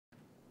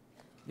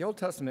The Old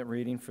Testament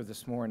reading for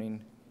this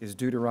morning is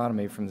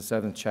Deuteronomy from the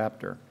 7th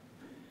chapter.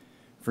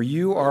 For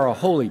you are a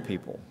holy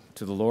people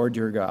to the Lord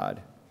your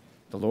God.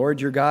 The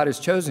Lord your God has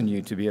chosen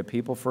you to be a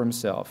people for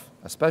himself,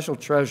 a special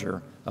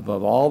treasure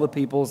above all the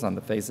peoples on the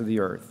face of the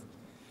earth.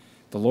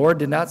 The Lord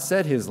did not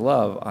set his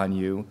love on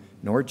you,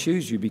 nor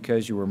choose you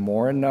because you were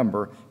more in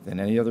number than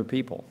any other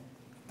people,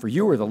 for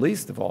you were the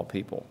least of all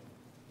people.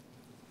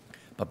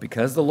 But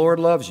because the Lord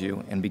loves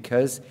you, and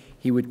because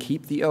he would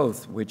keep the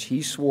oath which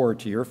he swore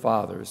to your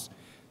fathers,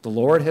 the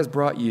Lord has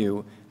brought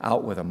you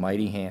out with a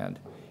mighty hand,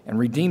 and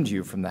redeemed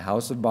you from the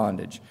house of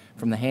bondage,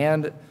 from the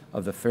hand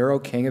of the Pharaoh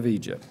king of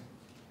Egypt.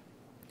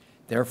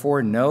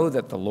 Therefore know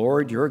that the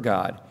Lord your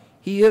God,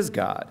 he is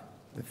God,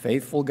 the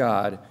faithful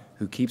God,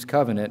 who keeps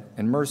covenant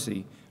and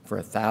mercy for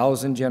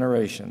 1,000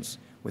 generations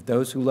with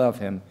those who love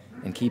him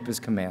and keep his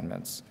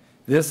commandments.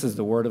 This is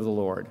the word of the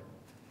Lord.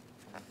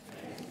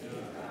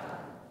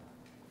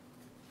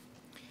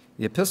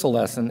 The epistle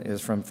lesson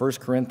is from 1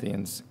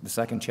 Corinthians, the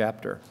 2nd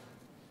chapter.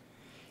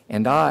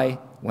 And I,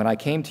 when I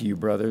came to you,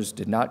 brothers,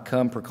 did not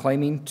come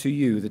proclaiming to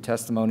you the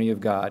testimony of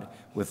God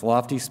with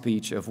lofty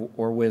speech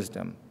or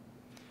wisdom.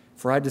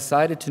 For I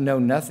decided to know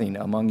nothing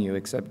among you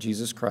except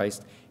Jesus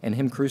Christ and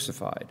him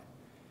crucified.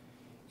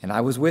 And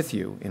I was with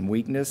you in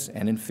weakness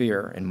and in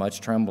fear and much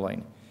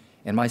trembling.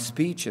 And my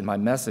speech and my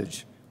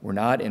message were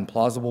not in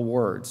plausible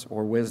words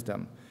or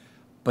wisdom,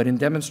 but in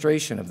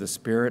demonstration of the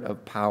Spirit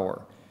of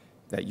power,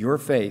 that your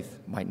faith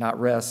might not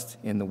rest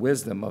in the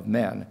wisdom of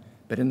men,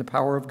 but in the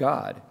power of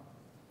God.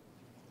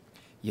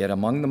 Yet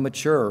among the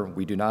mature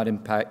we do not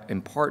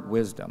impart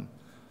wisdom,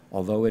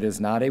 although it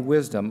is not a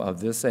wisdom of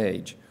this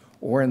age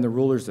or in the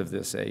rulers of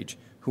this age,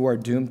 who are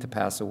doomed to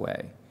pass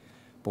away.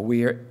 But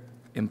we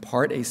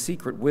impart a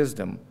secret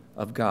wisdom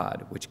of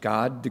God, which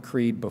God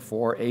decreed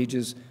before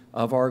ages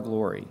of our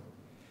glory.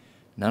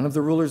 None of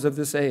the rulers of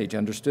this age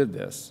understood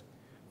this,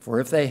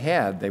 for if they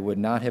had, they would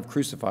not have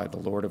crucified the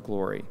Lord of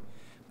glory.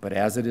 But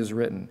as it is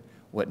written,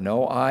 what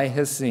no eye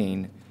has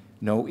seen,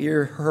 no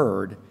ear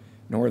heard,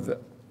 nor the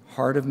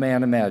heart of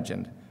man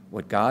imagined,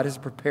 what God has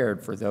prepared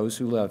for those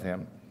who love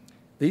him.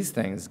 These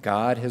things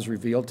God has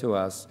revealed to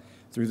us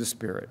through the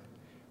Spirit.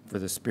 For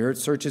the Spirit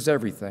searches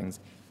everything,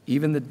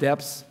 even the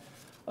depths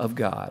of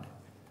God.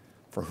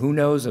 For who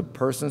knows a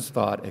person's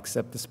thought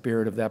except the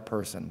spirit of that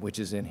person which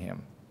is in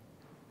him?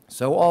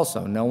 So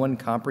also no one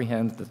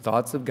comprehends the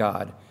thoughts of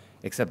God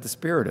except the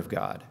Spirit of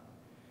God.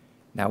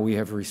 Now we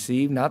have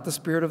received not the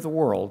spirit of the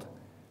world,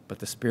 but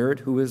the Spirit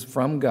who is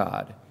from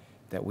God,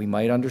 that we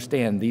might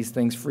understand these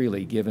things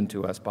freely given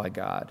to us by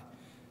God.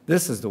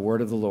 This is the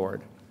word of the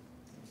Lord.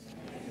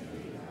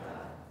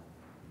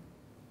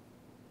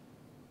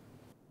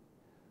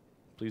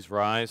 Please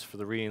rise for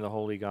the reading of the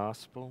Holy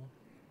Gospel.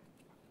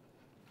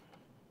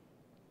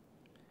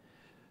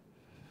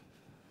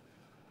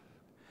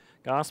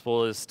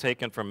 Gospel is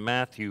taken from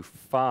Matthew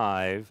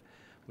 5,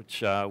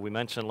 which we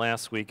mentioned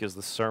last week is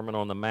the Sermon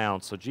on the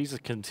Mount. So Jesus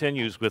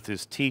continues with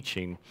his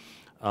teaching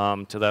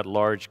to that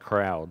large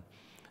crowd.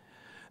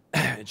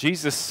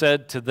 Jesus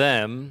said to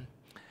them,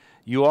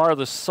 "You are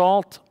the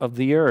salt of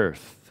the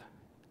earth.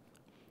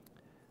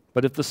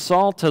 But if the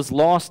salt has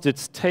lost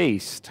its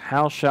taste,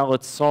 how shall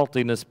its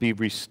saltiness be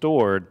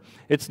restored?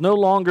 It's no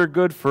longer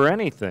good for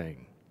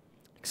anything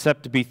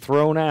except to be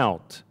thrown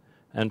out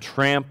and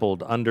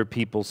trampled under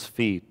people's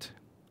feet.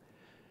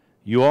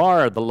 You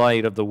are the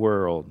light of the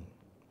world.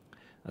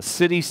 A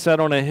city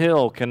set on a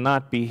hill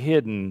cannot be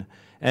hidden,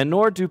 and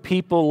nor do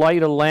people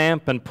light a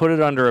lamp and put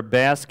it under a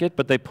basket,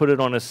 but they put it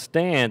on a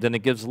stand, and it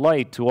gives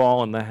light to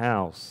all in the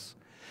house.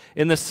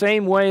 In the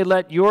same way,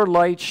 let your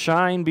light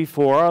shine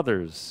before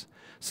others,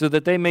 so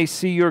that they may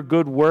see your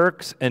good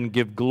works and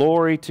give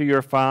glory to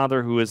your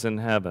Father who is in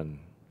heaven.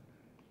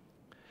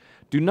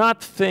 Do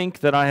not think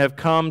that I have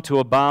come to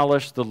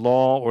abolish the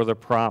law or the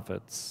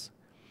prophets.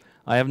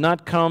 I have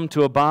not come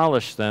to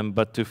abolish them,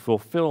 but to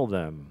fulfill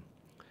them.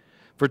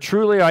 For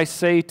truly I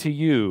say to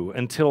you,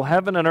 until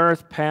heaven and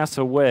earth pass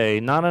away,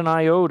 not an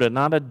iota,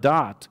 not a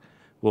dot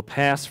will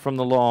pass from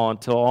the law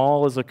until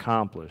all is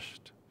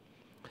accomplished.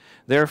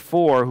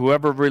 Therefore,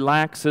 whoever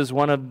relaxes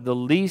one of the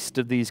least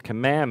of these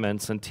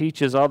commandments and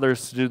teaches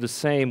others to do the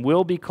same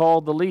will be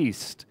called the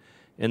least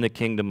in the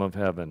kingdom of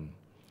heaven.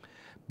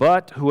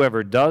 But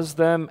whoever does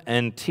them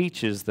and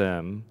teaches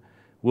them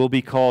will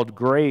be called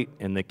great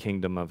in the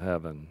kingdom of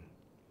heaven.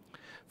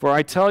 For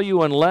I tell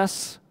you,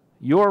 unless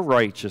your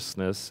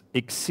righteousness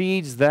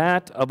exceeds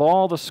that of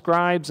all the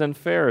scribes and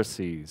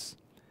Pharisees,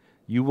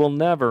 you will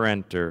never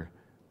enter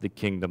the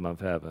kingdom of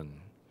heaven."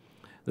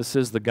 This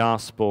is the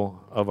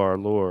gospel of our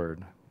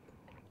Lord.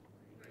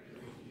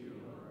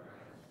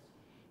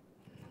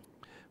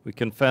 We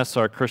confess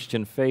our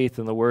Christian faith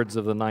in the words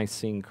of the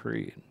Nicene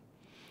Creed.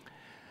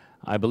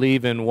 I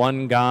believe in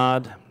one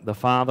God, the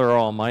Father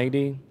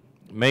Almighty,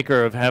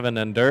 maker of heaven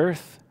and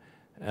earth,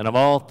 and of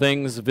all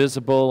things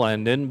visible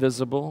and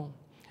invisible,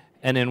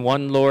 and in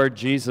one Lord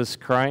Jesus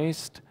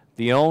Christ,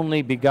 the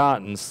only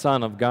begotten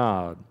Son of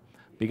God,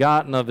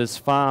 begotten of his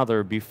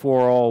Father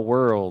before all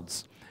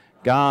worlds,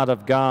 God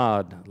of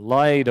God,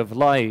 light of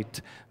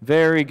light,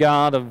 very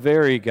God of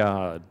very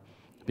God,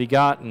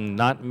 begotten,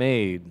 not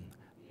made,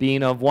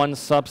 being of one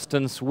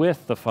substance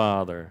with the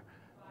Father,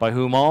 by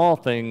whom all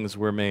things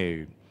were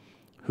made,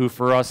 who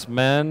for us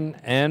men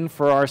and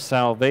for our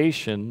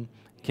salvation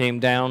came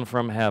down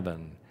from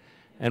heaven,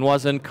 and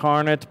was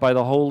incarnate by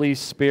the Holy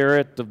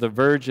Spirit of the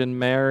Virgin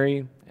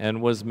Mary,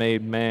 and was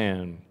made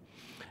man,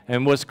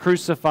 and was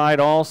crucified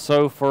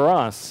also for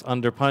us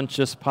under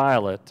Pontius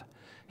Pilate.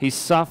 He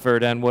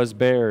suffered and was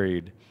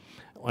buried.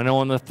 And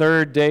on the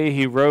third day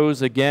he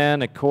rose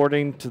again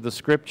according to the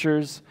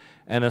Scriptures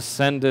and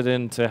ascended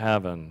into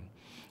heaven.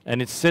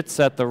 And it sits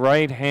at the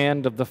right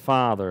hand of the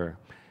Father.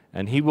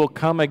 And he will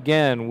come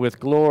again with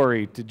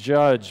glory to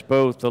judge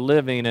both the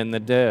living and the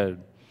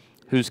dead,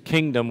 whose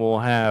kingdom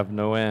will have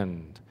no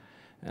end.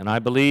 And I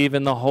believe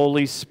in the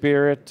Holy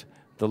Spirit,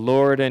 the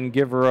Lord and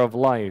giver of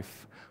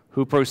life,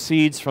 who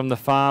proceeds from the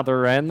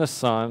Father and the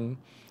Son,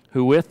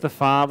 who with the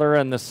Father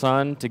and the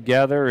Son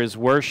together is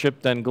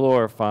worshipped and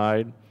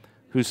glorified,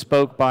 who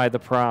spoke by the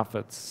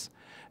prophets.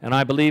 And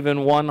I believe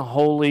in one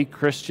holy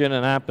Christian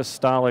and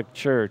apostolic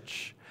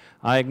church.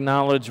 I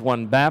acknowledge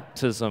one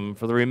baptism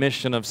for the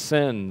remission of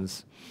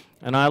sins,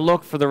 and I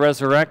look for the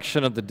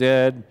resurrection of the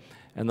dead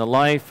and the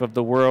life of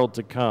the world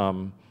to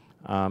come.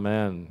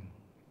 Amen.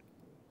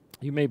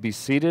 You may be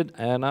seated,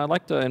 and I'd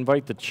like to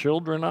invite the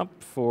children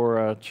up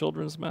for a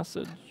children's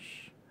message.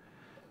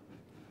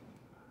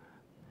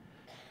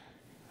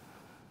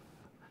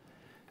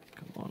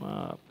 Come on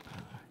up.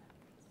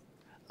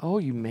 Oh,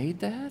 you made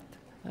that?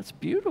 That's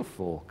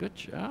beautiful. Good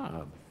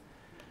job.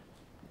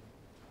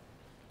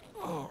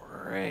 All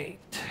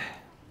right.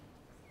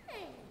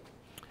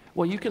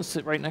 Well, you can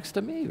sit right next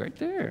to me, right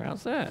there.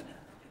 How's that?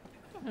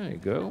 There you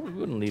go. We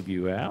wouldn't leave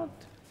you out.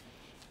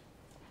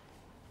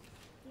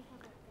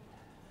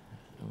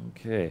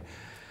 Okay.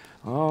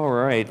 All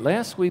right.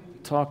 Last week we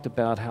talked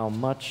about how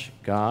much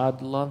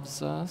God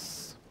loves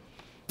us.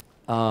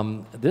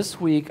 This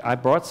week I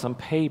brought some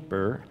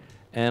paper,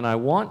 and I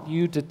want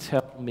you to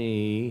tell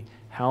me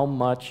how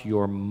much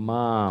your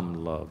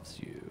mom loves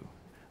you.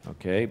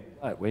 Okay?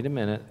 But wait a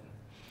minute.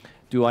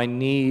 Do I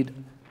need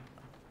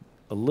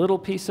a little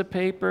piece of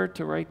paper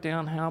to write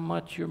down how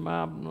much your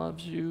mom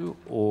loves you,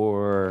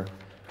 or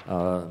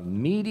a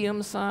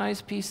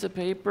medium-sized piece of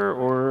paper,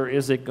 or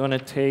is it going to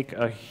take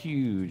a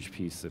huge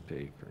piece of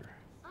paper?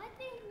 I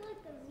think like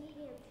a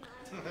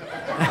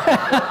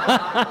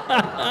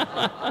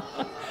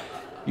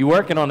medium-sized. You're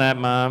working on that,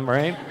 Mom,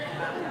 right?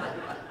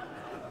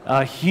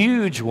 A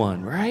huge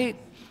one, right?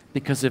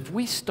 Because if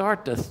we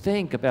start to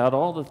think about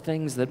all the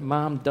things that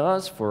Mom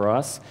does for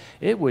us,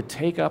 it would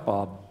take up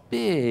a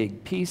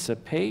big piece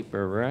of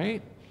paper,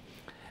 right?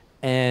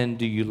 And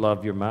do you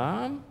love your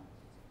mom?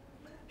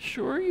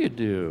 Sure you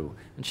do.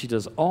 And she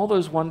does all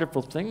those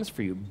wonderful things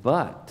for you.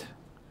 But,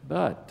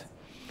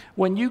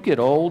 when you get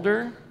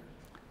older,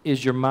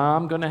 is your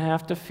mom going to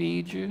have to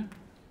feed you?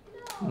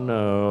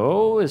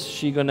 No. Is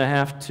she going to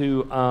have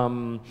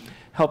to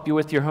help you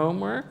with your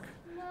homework?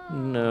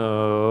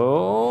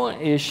 No.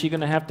 Is she going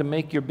to have to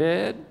make your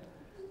bed?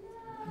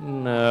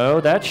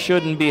 No, that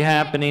shouldn't be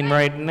happening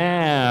right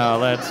now.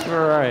 That's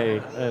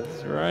right.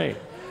 That's right.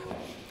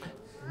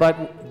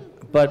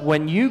 But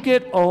when you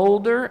get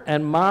older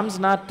and Mom's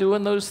not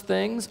doing those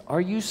things,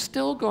 are you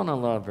still going to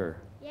love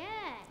her? Yes.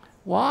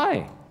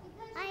 Why?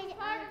 Because she's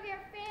part of your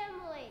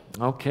family.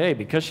 Okay,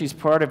 because she's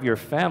part of your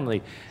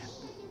family.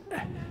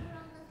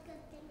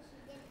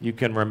 You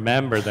can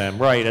remember them,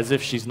 right, as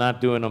if she's not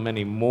doing them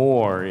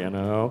anymore, you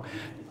know.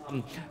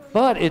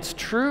 But it's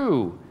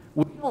true.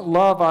 We don't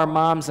love our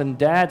moms and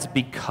dads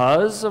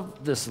because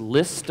of this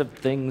list of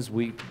things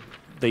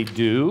they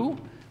do.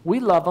 We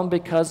love them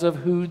because of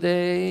who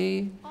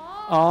they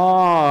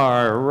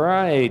are,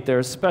 right. They're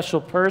a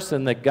special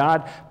person that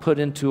God put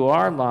into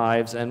our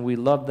lives, and we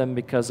love them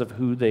because of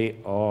who they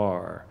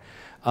are.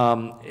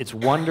 It's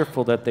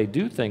wonderful that they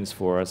do things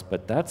for us,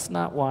 but that's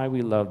not why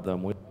we love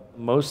them.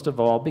 Most of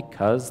all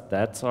because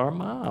that's our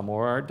mom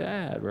or our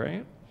dad,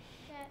 right?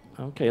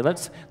 Okay,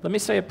 let me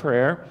say a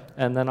prayer,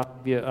 and then I'll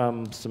give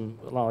you some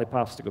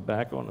lollipops to go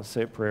back. I want to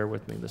say a prayer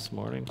with me this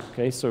morning.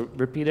 Okay, so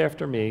repeat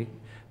after me.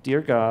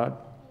 Dear God,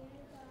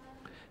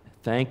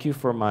 thank you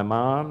for my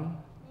mom.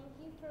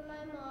 Thank you for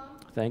my mom.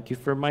 Thank you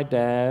for my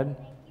dad.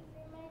 Thank you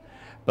for my dad.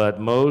 But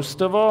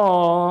most of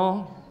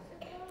all,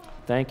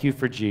 thank you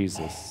for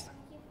Jesus.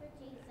 Thank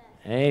you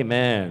for Jesus.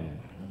 Amen.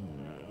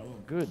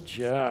 Good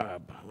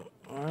job.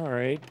 All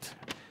right.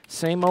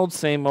 Same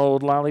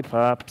old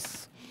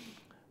lollipops.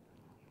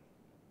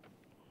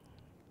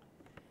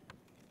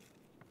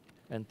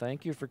 And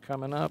thank you for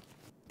coming up.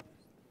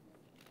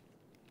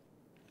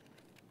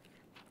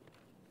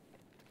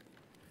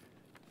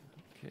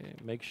 Okay,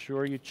 make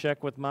sure you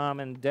check with Mom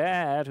and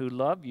Dad, who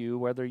love you,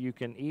 whether you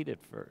can eat it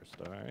first,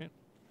 all right?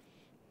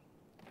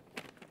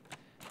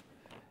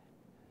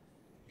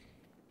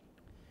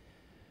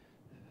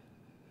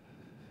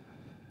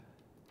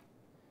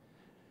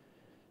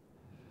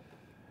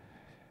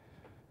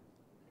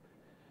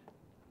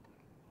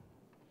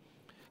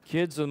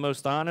 Kids are the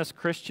most honest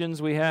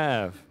Christians we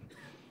have.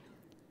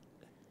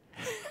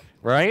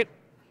 right?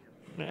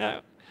 Yeah.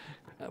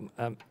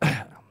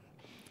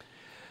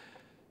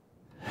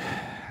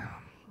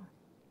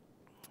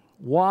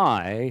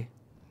 Why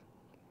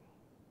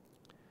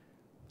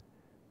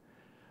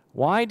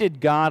did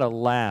God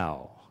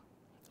allow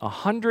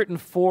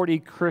 140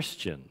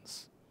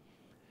 Christians,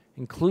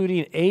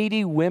 including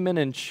 80 women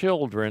and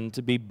children,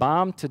 to be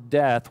bombed to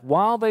death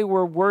while they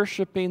were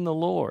worshiping the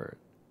Lord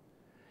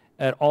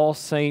at All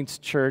Saints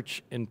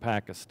Church in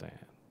Pakistan?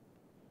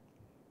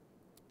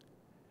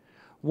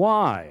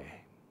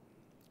 Why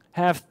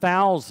have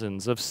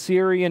thousands of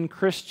Syrian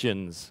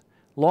Christians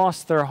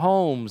lost their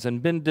homes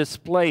and been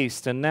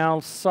displaced and now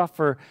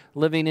suffer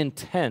living in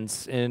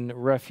tents in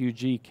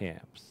refugee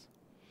camps?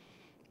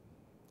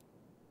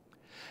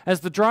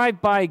 As the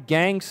drive-by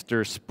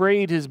gangster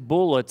sprayed his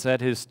bullets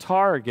at his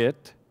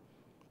target,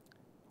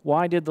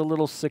 why did the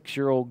little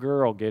 6-year-old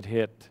girl get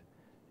hit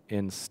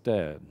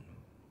instead?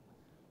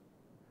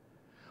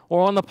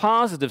 Or on the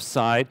positive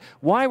side,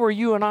 why were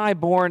you and I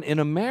born in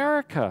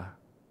America?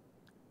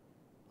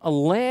 A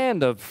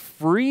land of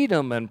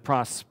freedom and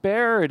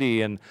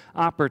prosperity and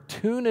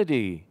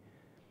opportunity,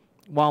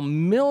 while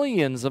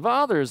millions of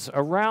others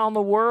around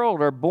the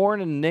world are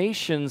born in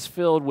nations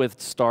filled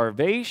with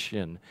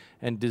starvation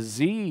and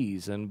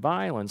disease and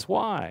violence.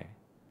 Why?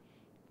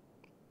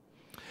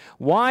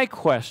 Why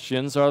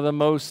questions are the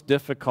most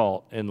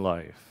difficult in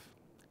life.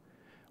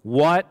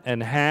 What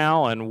and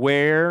how and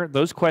where,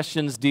 those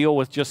questions deal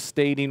with just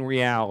stating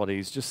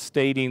realities, just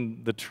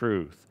stating the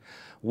truth.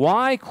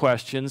 Why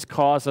questions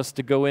cause us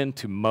to go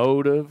into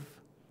motive,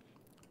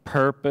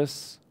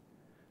 purpose,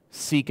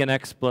 seek an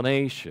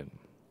explanation.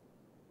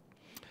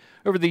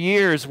 Over the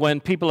years, when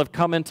people have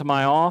come into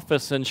my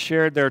office and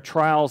shared their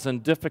trials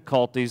and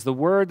difficulties, the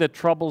word that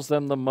troubles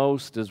them the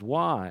most is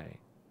why.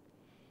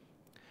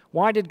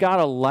 Why did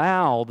God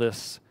allow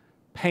this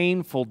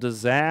painful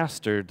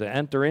disaster to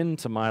enter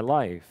into my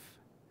life?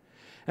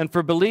 And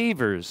for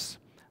believers,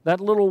 that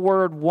little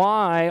word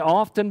why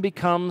often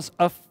becomes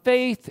a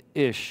faith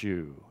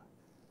issue.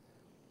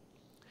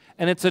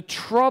 And it's a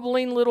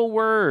troubling little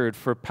word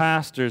for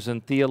pastors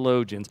and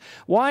theologians.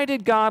 Why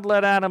did God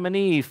let Adam and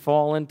Eve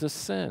fall into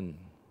sin?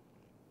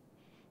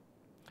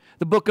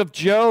 The book of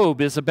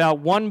Job is about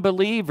one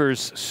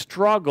believer's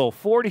struggle,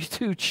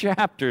 42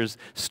 chapters,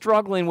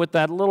 struggling with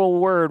that little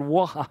word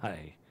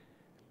why.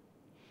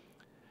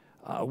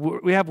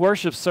 We have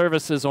worship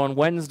services on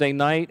Wednesday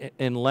night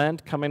in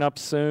Lent coming up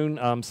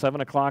soon,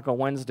 7 o'clock on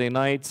Wednesday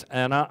nights,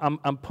 and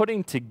I'm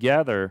putting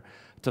together,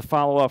 to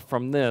follow up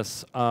from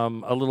this,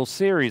 a little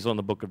series on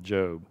the book of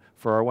Job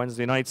for our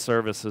Wednesday night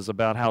services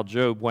about how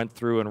Job went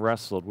through and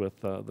wrestled with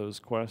those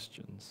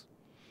questions.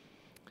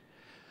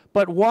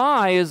 But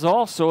why is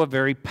also a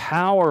very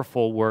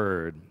powerful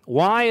word.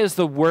 Why is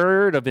the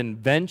word of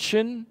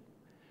invention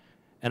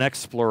and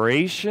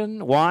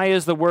exploration? Why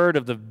is the word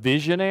of the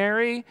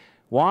visionary?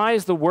 Why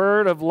is the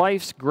word of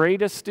life's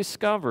greatest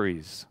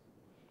discoveries?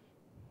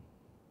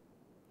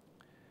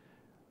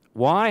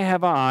 Why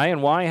have I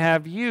and why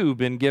have you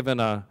been given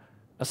a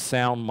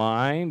sound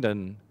mind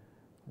and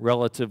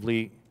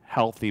relatively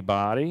healthy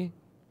body?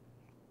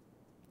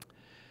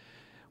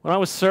 When I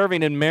was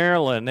serving in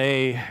Maryland,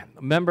 a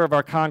member of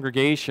our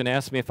congregation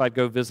asked me if I'd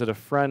go visit a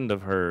friend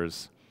of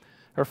hers.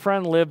 Her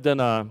friend lived in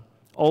an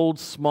old,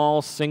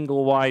 small,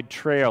 single-wide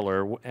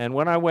trailer, and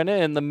when I went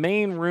in, the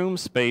main room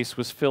space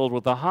was filled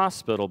with a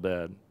hospital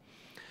bed.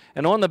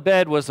 And on the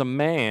bed was a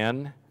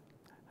man,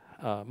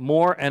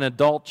 more an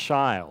adult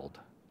child,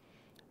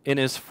 in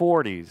his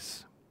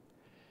 40s.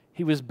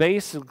 He was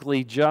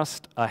basically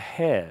just a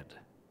head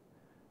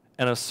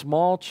and a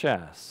small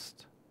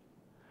chest,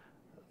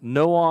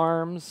 no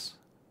arms,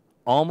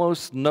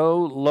 almost no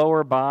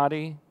lower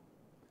body,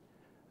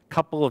 a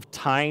couple of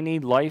tiny,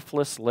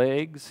 lifeless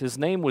legs. His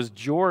name was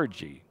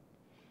Georgie.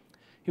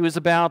 He was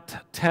about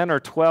 10 or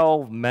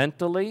 12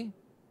 mentally,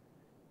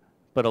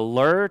 but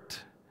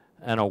alert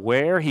and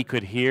aware. He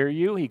could hear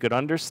you. He could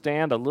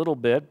understand a little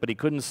bit, but he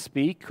couldn't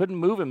speak, couldn't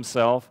move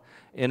himself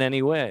in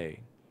any way.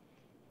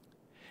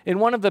 In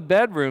one of the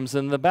bedrooms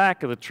in the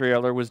back of the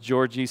trailer was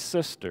Georgie's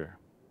sister.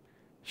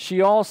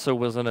 She also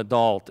was an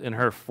adult in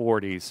her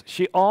 40s.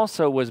 She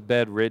also was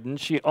bedridden.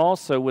 She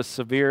also was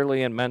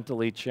severely and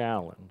mentally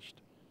challenged.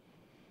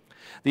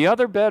 The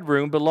other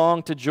bedroom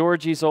belonged to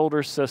Georgie's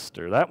older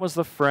sister. That was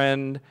the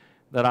friend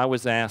that I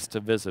was asked to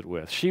visit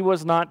with. She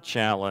was not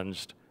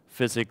challenged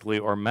physically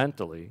or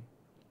mentally.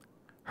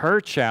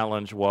 Her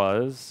challenge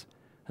was,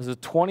 as a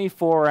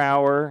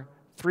 24-hour,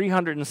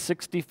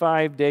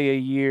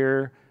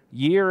 365-day-a-year,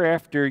 year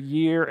after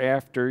year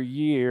after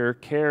year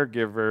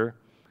caregiver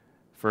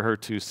for her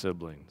two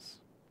siblings.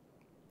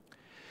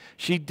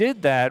 She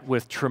did that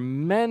with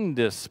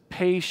tremendous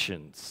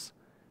patience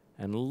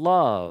and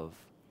love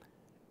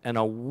and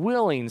a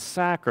willing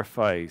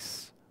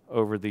sacrifice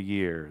over the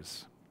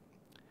years.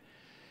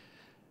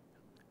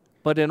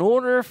 But in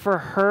order for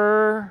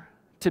her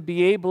to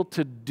be able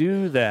to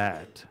do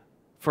that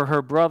for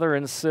her brother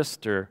and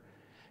sister,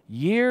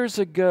 years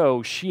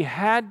ago, she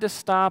had to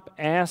stop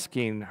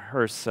asking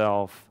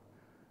herself,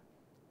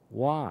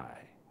 why?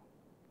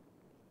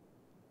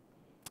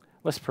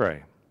 Let's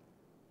pray.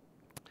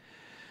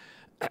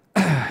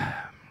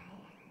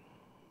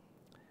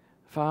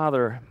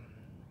 Father,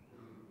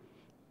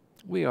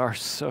 we are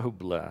so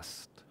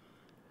blessed.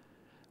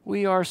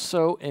 We are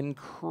so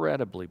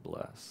incredibly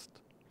blessed.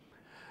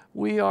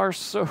 We are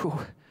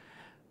so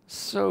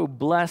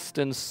blessed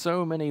in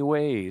so many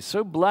ways.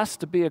 So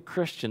blessed to be a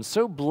Christian.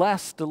 So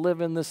blessed to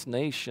live in this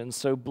nation.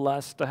 So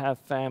blessed to have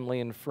family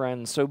and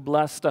friends. So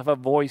blessed to have a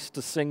voice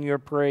to sing your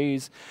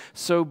praise.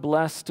 So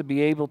blessed to be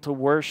able to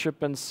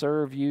worship and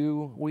serve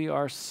you. We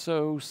are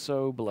so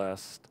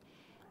blessed.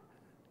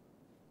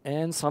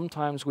 And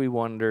sometimes we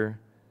wonder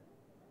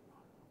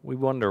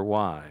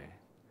why.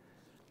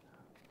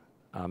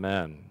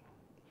 Amen.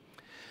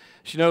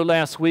 You know,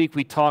 last week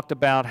we talked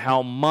about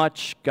how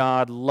much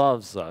God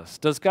loves us.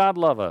 Does God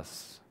love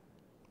us?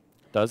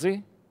 Does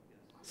he?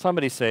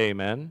 Somebody say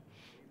amen.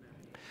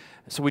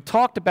 So we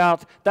talked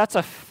about, that's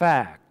a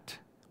fact.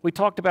 We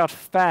talked about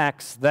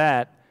facts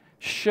that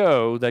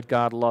show that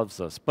God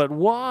loves us. But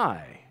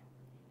why?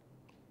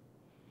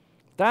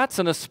 That's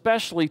an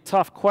especially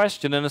tough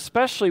question, and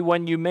especially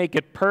when you make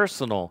it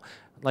personal.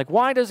 Like,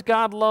 why does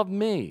God love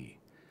me?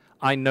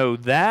 I know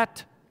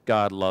that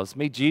God loves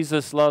me.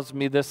 Jesus loves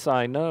me, this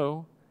I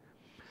know.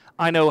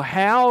 I know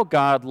how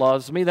God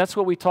loves me. That's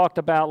what we talked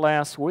about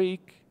last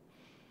week.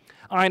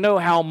 I know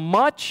how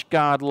much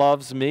God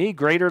loves me.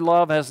 Greater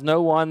love has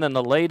no one than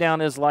to lay down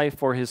his life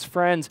for his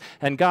friends.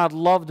 And God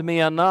loved me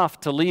enough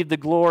to leave the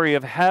glory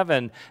of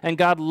heaven. And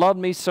God loved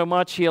me so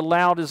much he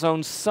allowed his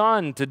own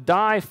son to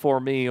die for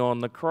me on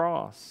the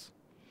cross.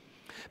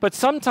 But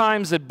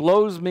sometimes it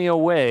blows me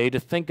away to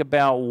think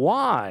about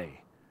why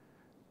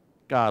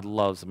God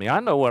loves me. I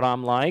know what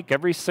I'm like.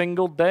 Every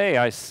single day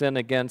I sin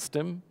against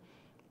him.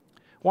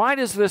 Why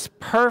does this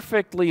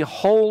perfectly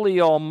holy,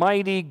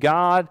 almighty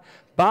God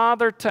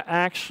bother to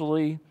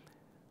actually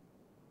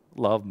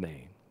love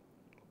me?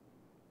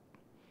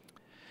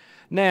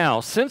 Now,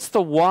 since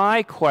the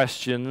why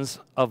questions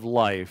of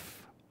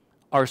life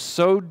are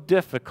so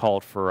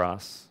difficult for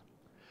us,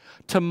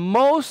 to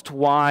most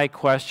why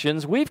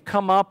questions, we've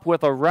come up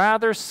with a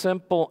rather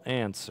simple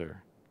answer.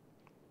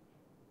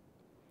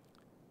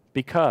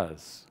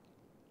 Because.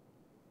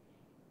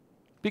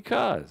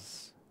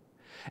 Because.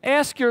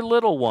 Ask your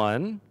little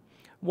one,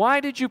 why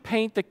did you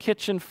paint the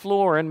kitchen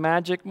floor in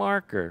magic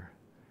marker?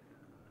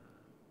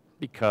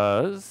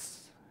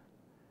 Because.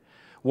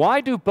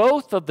 Why do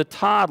both of the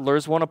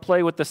toddlers want to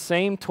play with the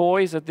same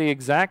toys at the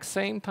exact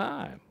same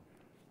time?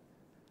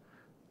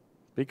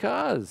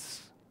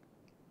 Because.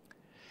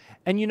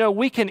 And you know,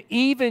 we can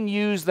even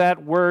use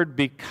that word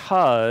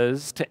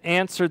because to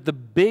answer the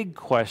big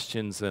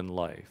questions in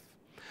life.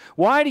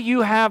 Why do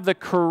you have the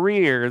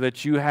career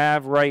that you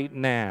have right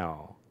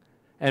now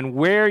and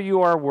where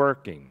you are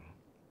working?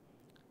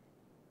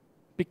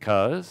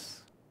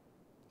 Because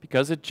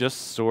it just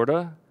sort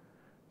of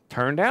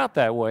turned out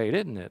that way,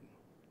 didn't it?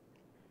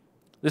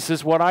 This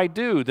is what I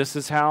do. This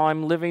is how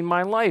I'm living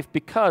my life.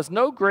 Because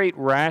no great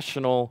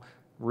rational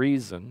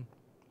reason.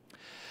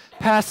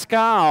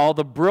 Pascal,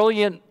 the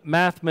brilliant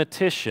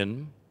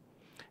mathematician,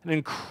 an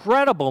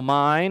incredible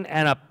mind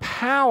and a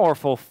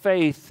powerful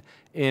faith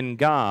in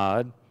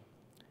God,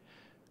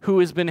 who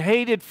has been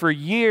hated for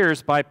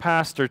years by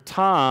Pastor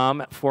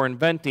Tom for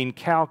inventing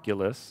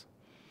calculus.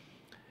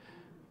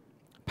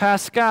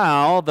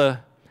 Pascal, the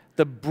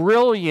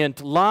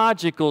brilliant,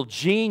 logical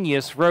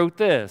genius, wrote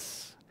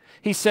this.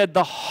 He said,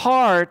 "The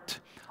heart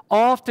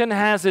often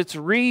has its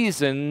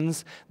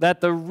reasons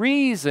that the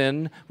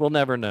reason will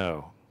never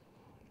know."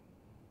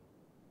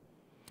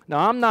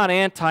 Now, I'm not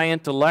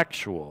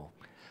anti-intellectual,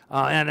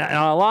 and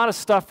a lot of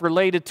stuff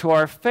related to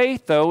our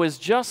faith, though, is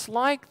just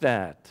like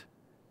that.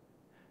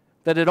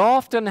 That it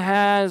often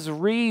has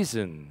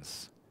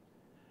reasons,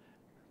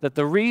 that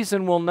the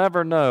reason we'll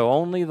never know,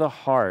 only the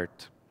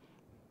heart.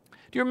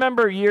 Do you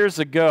remember years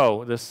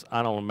ago,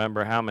 I don't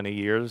remember how many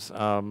years,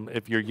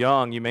 if you're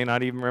young, you may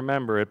not even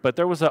remember it, but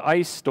there was an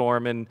ice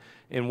storm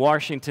in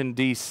Washington,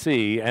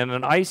 D.C., and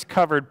an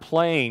ice-covered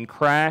plane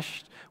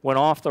crashed, went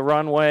off the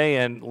runway,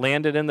 and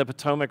landed in the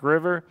Potomac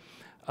River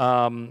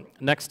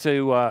next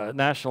to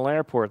National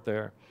Airport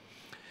there.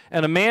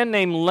 And a man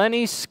named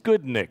Lenny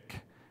Skudnik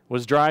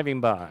was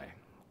driving by.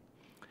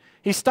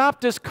 He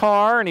stopped his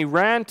car and he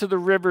ran to the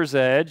river's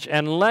edge,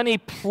 and Lenny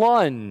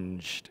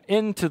plunged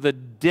into the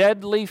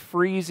deadly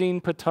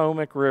freezing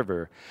Potomac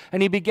River.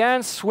 And he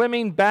began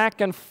swimming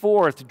back and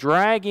forth,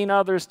 dragging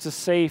others to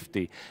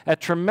safety, at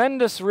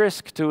tremendous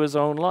risk to his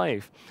own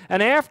life.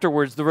 And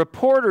afterwards, the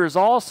reporters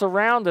all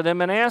surrounded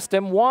him and asked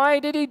him, why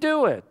did he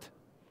do it?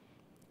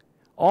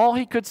 All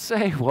he could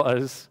say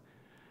was,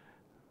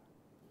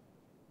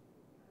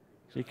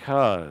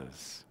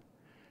 because.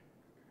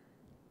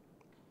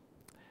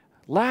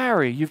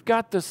 Larry, you've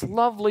got this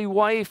lovely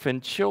wife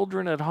and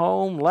children at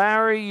home.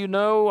 Larry, you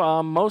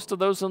know, most of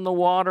those in the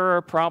water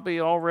are probably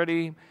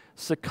already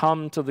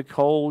succumbed to the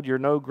cold. You're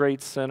no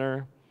great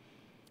sinner.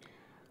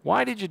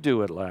 Why did you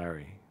do it,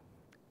 Larry?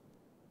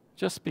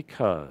 Just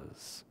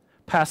because.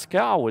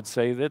 Pascal would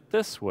say that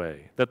this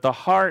way, that the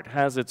heart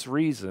has its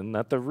reason,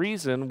 that the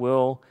reason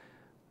will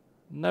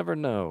Never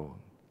know.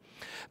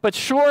 But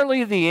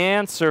surely the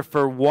answer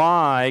for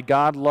why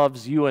God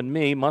loves you and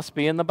me must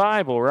be in the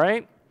Bible,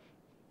 right?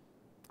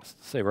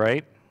 Say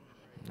right.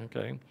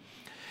 Okay.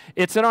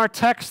 It's in our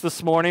text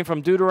this morning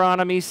from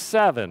Deuteronomy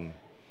 7.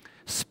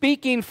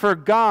 Speaking for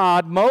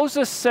God,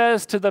 Moses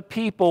says to the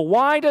people,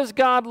 why does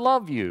God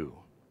love you?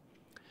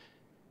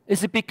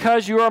 Is it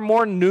because you are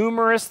more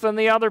numerous than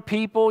the other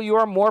people? You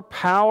are more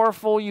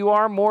powerful? You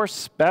are more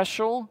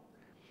special?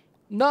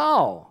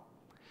 No.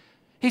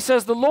 He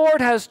says, the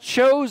Lord has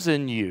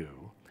chosen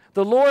you.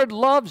 The Lord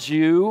loves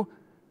you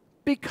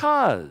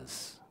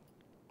because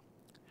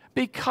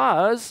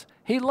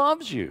He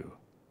loves you.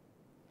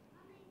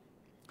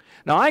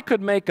 Now, I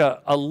could make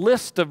a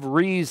list of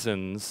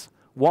reasons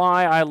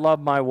why I love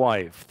my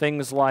wife.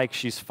 Things like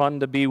she's fun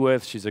to be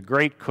with, she's a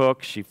great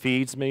cook, she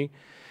feeds me,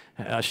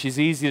 she's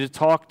easy to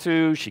talk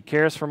to, she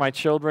cares for my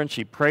children,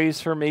 she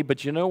prays for me.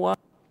 But you know what?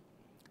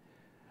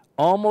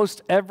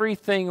 Almost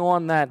everything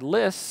on that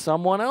list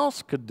someone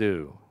else could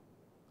do.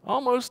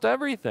 Almost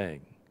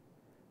everything.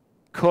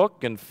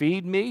 Cook and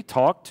feed me,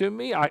 talk to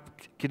me. I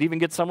could even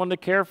get someone to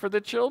care for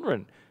the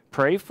children.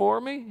 Pray for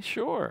me?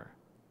 Sure.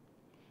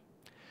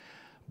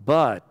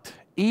 But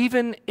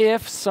even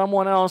if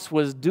someone else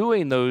was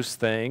doing those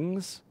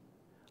things,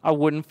 I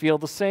wouldn't feel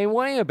the same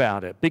way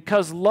about it.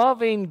 Because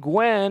loving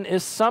Gwen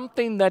is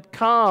something that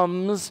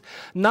comes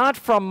not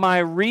from my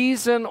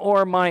reason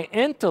or my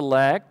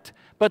intellect,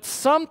 but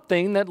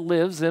something that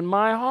lives in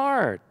my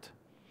heart.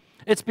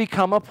 It's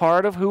become a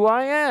part of who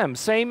I am.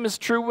 Same is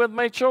true with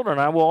my children.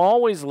 I will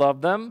always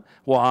love them.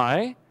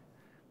 Why?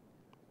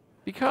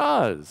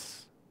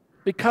 Because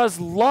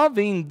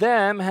loving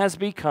them has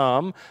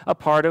become a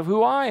part of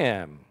who I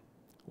am.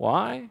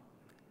 Why?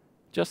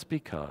 Just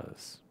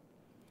because.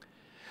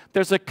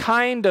 There's a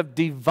kind of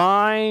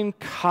divine,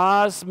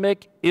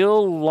 cosmic,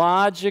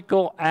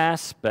 illogical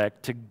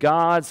aspect to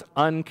God's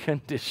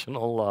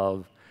unconditional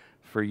love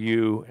for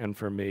you and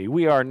for me.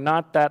 We are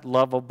not that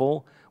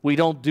lovable. We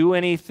don't do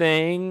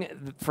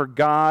anything for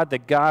God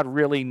that God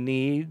really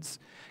needs.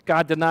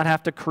 God did not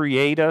have to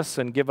create us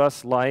and give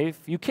us life.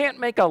 You can't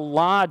make a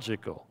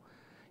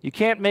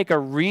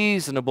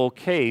reasonable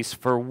case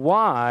for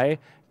why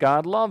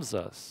God loves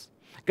us.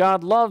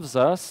 God loves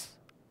us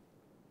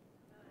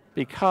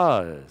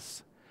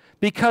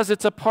because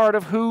it's a part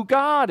of who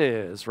God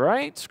is,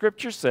 right?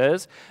 Scripture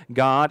says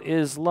God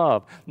is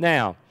love.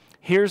 Now,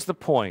 here's the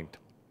point.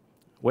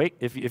 Wait,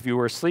 if you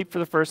were asleep for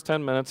the first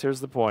 10 minutes,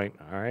 here's the point,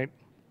 all right?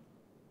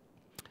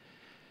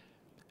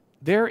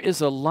 There is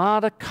a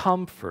lot of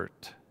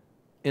comfort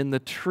in the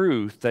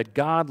truth that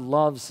God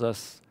loves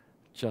us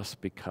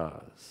just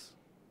because.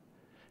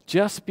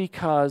 Just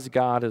because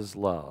God is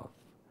love.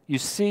 You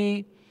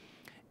see,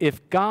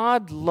 if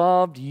God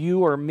loved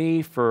you or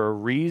me for a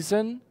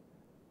reason,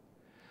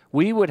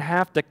 we would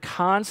have to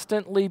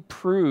constantly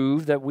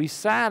prove that we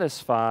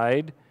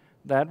satisfied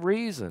that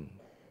reason.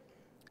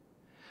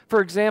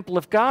 For example,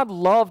 if God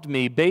loved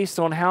me based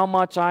on how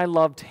much I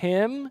loved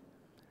Him,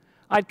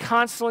 I'd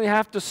constantly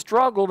have to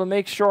struggle to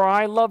make sure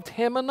I loved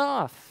Him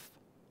enough.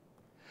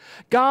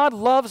 God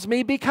loves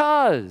me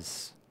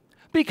because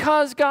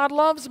God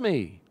loves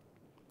me.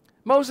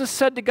 Moses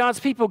said to God's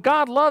people,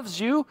 God loves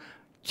you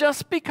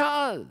just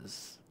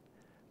because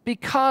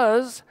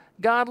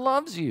God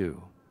loves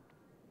you.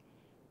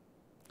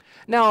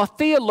 Now, a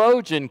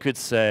theologian could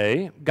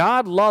say,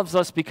 God loves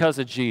us because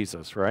of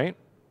Jesus, right?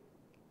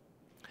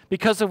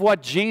 Because of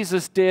what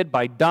Jesus did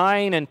by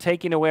dying and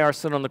taking away our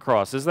sin on the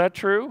cross. Is that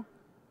true?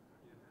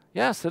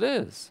 Yes, it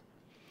is.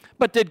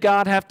 But did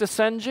God have to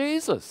send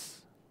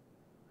Jesus?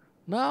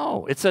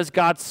 No. It says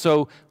God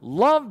so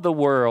loved the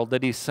world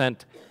that He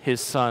sent His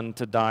Son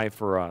to die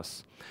for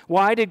us.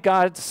 Why did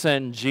God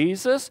send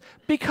Jesus?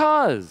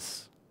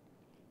 Because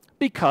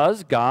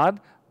God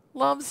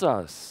loves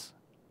us.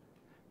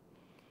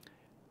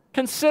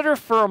 Consider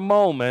for a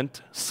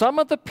moment some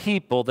of the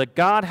people that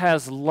God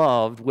has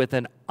loved with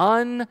an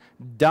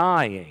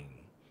undying,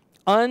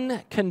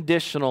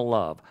 unconditional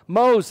love.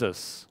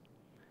 Moses,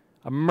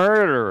 a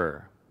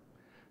murderer,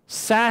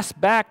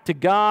 sassed back to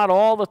God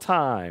all the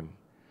time,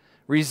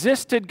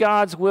 resisted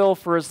God's will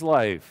for his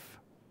life.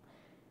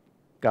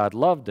 God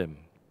loved him.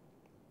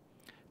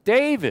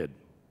 David,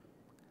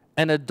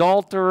 an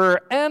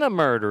adulterer and a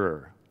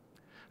murderer,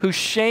 who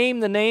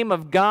shamed the name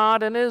of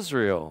God and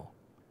Israel.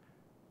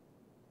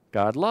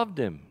 God loved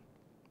him.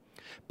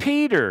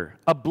 Peter,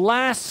 a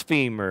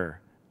blasphemer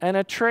and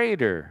a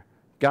traitor.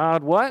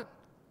 God what?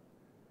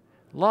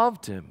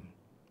 Loved him.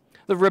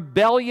 The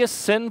rebellious,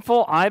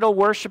 sinful,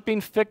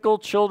 idol-worshiping, fickle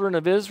children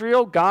of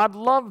Israel, God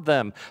loved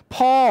them.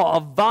 Paul,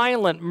 a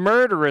violent,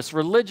 murderous,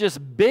 religious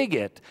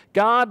bigot,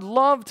 God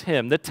loved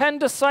him. The 10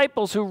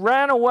 disciples who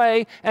ran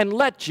away and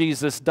let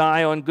Jesus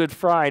die on Good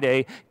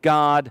Friday,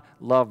 God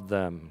loved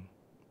them.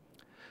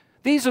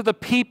 These are the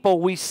people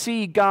we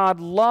see God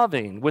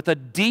loving with a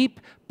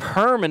deep,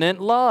 permanent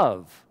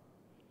love.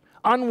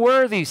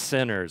 unworthy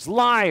sinners,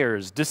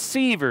 liars,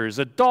 deceivers,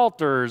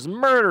 adulterers,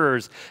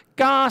 murderers,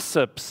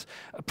 gossips,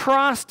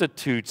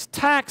 prostitutes,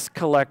 tax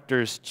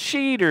collectors,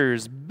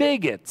 cheaters,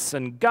 bigots,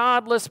 and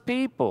godless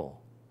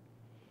people.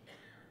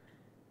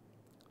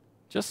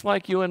 Just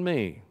like you and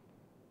me.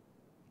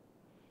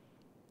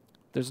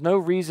 There's no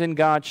reason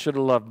God should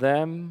have loved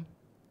them,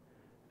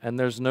 and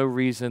there's no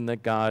reason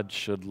that God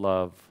should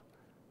love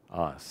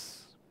us.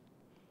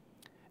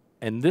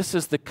 And this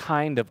is the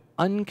kind of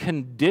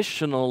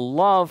unconditional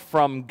love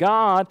from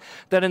God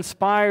that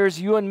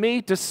inspires you and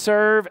me to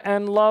serve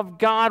and love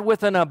God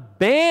with an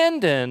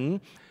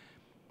abandon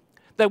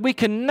that we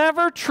can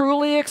never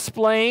truly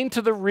explain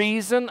to the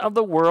reason of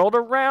the world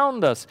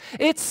around us.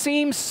 It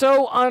seems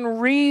so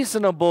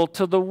unreasonable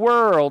to the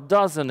world,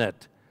 doesn't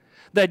it?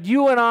 That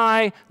you and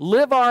I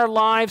live our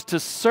lives to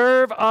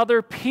serve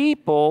other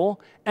people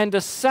and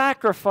to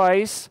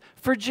sacrifice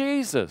for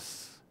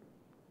Jesus.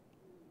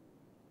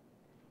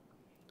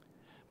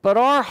 But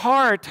our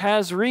heart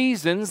has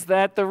reasons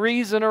that the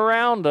reason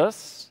around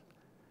us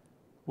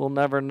will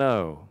never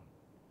know.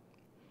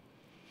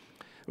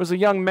 There was a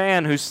young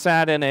man who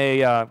sat in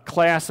a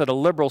class at a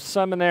liberal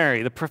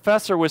seminary. The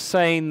professor was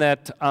saying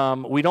that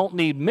we don't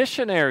need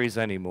missionaries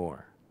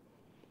anymore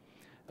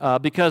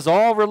because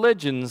all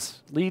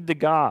religions lead to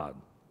God.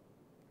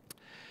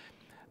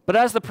 But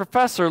as the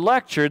professor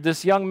lectured,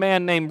 this young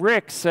man named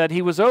Rick said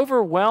he was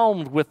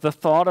overwhelmed with the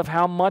thought of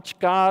how much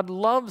God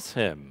loves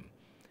him.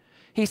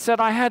 He said,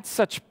 I had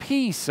such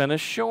peace and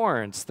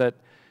assurance that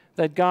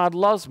God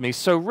loves me.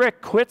 So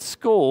Rick quit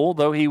school,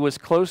 though he was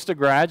close to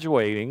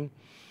graduating.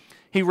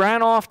 He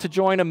ran off to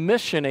join a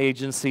mission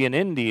agency in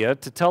India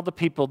to tell the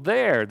people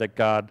there that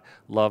God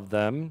loved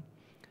them.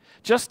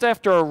 Just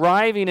after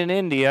arriving in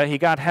India, he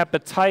got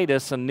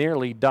hepatitis and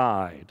nearly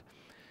died.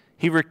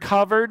 He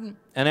recovered,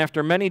 and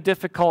after many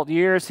difficult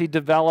years, he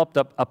developed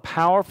a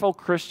powerful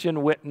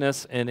Christian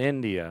witness in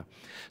India.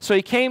 So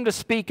he came to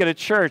speak at a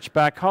church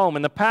back home,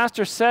 and the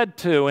pastor said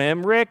to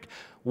him, Rick,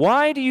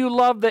 why do you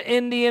love the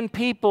Indian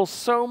people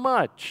so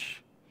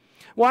much?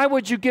 Why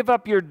would you give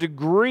up your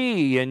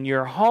degree and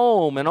your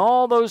home and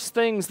all those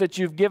things that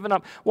you've given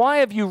up? Why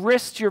have you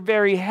risked your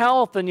very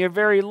health and your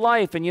very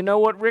life? And you know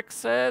what Rick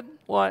said?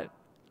 What?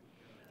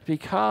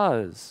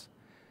 Because.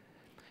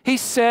 He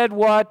said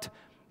what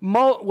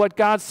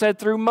God said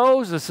through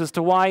Moses as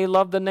to why he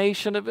loved the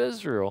nation of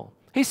Israel.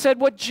 He said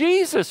what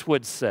Jesus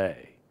would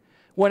say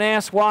when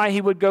asked why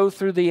he would go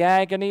through the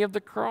agony of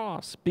the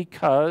cross.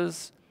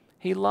 Because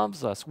he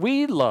loves us.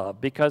 We love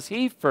because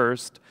he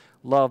first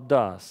loved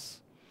us.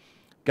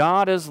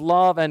 God is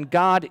love, and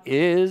God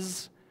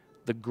is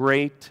the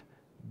great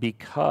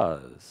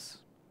because.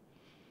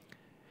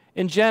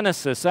 In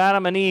Genesis,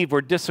 Adam and Eve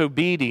were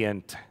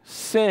disobedient,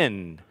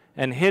 sinned,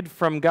 and hid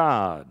from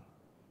God.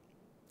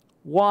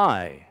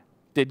 Why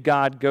did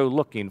God go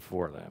looking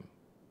for them?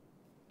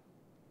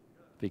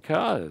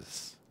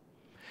 Because.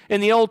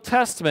 In the Old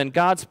Testament,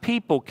 God's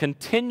people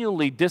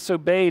continually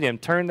disobeyed him,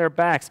 turned their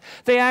backs.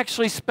 They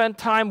actually spent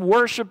time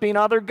worshiping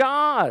other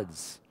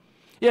gods.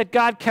 Yet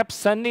God kept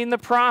sending the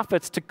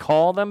prophets to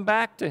call them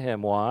back to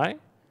him. Why?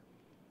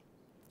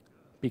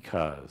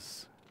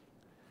 Because.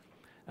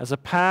 As a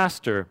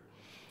pastor,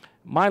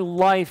 my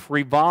life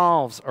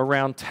revolves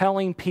around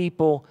telling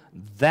people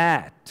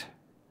that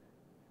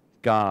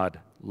God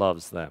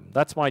loves them.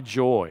 That's my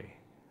joy.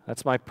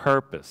 That's my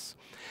purpose.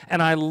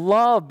 And I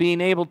love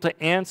being able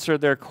to answer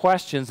their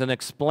questions and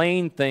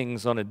explain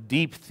things on a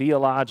deep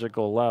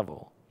theological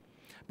level.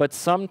 But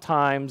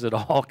sometimes it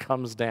all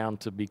comes down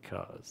to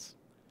because.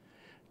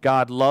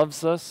 God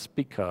loves us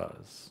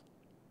because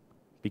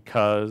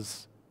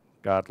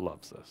God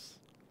loves us.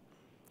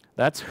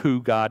 That's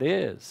who God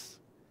is.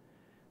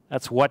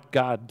 That's what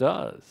God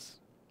does.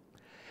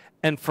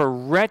 And for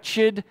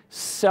wretched,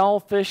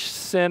 selfish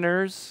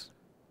sinners,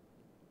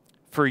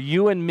 for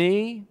you and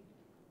me,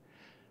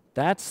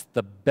 that's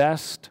the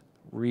best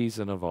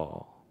reason of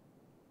all.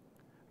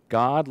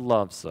 God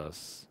loves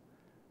us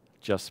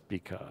just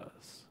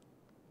because.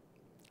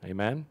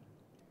 Amen?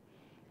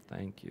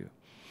 Thank you.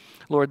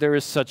 Lord, there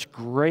is such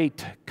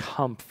great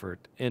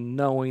comfort in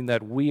knowing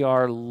that we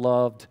are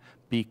loved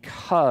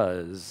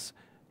because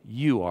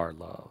you are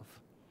love.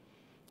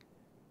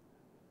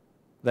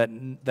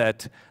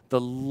 That the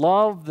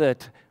love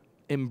that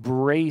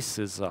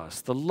embraces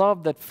us, the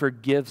love that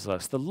forgives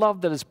us, the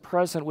love that is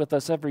present with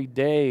us every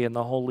day in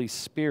the Holy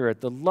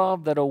Spirit, the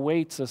love that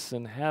awaits us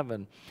in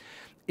heaven,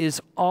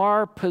 is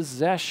our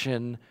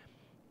possession,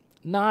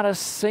 not a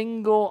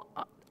single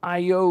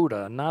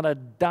iota, not a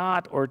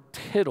dot or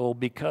tittle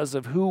because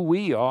of who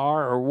we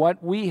are or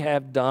what we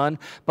have done,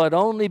 but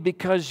only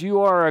because you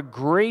are a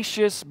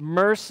gracious,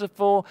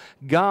 merciful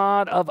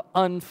God of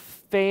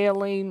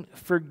unfailing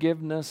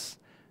forgiveness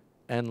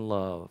and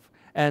love.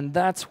 And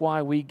that's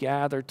why we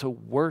gather to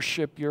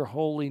worship your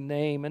holy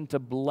name and to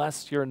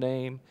bless your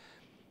name.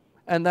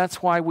 And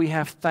that's why we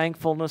have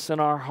thankfulness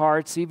in our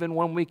hearts, even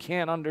when we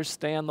can't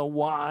understand the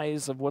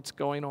whys of what's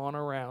going on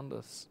around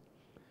us.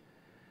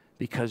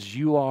 Because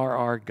you are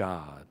our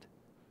God,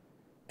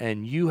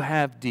 and you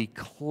have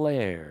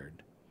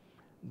declared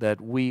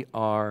that we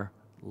are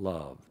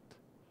loved.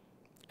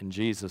 In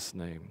Jesus'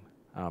 name,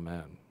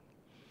 amen.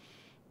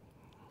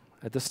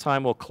 At this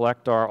time, we'll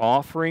collect our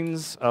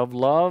offerings of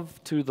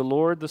love to the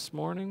Lord this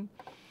morning.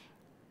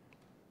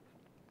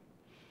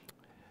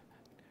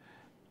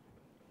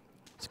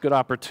 It's a good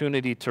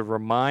opportunity to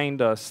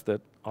remind us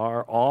that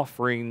our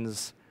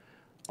offerings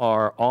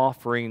are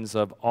offerings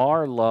of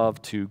our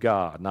love to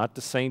God, not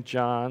to St.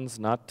 John's,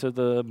 not to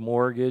the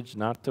mortgage,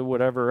 not to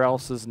whatever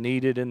else is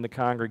needed in the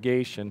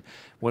congregation.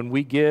 When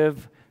we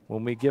give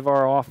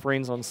our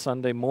offerings on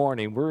Sunday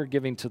morning, we're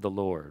giving to the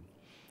Lord,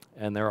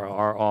 and there are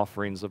our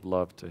offerings of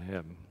love to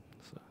Him.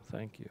 So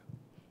thank you.